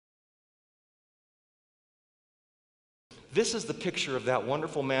This is the picture of that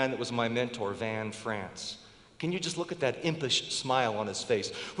wonderful man that was my mentor, Van France. Can you just look at that impish smile on his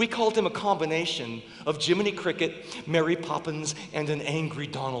face? We called him a combination of Jiminy Cricket, Mary Poppins, and an angry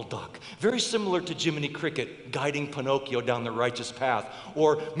Donald Duck. Very similar to Jiminy Cricket guiding Pinocchio down the righteous path,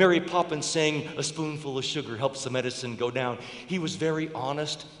 or Mary Poppins saying a spoonful of sugar helps the medicine go down. He was very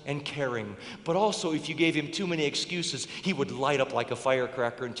honest and caring, but also if you gave him too many excuses, he would light up like a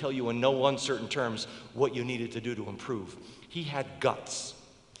firecracker and tell you in no uncertain terms what you needed to do to improve. He had guts.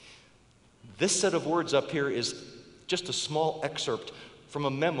 This set of words up here is just a small excerpt from a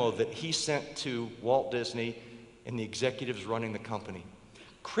memo that he sent to Walt Disney and the executives running the company,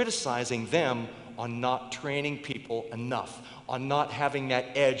 criticizing them on not training people enough, on not having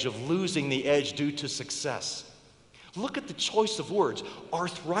that edge, of losing the edge due to success. Look at the choice of words.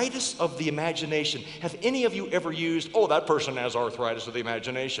 Arthritis of the imagination. Have any of you ever used, oh, that person has arthritis of the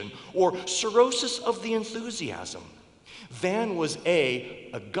imagination, or cirrhosis of the enthusiasm? Van was a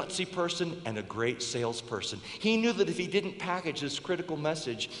gutsy person and a great salesperson. He knew that if he didn't package this critical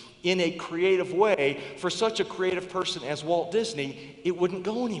message in a creative way for such a creative person as Walt Disney, it wouldn't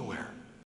go anywhere.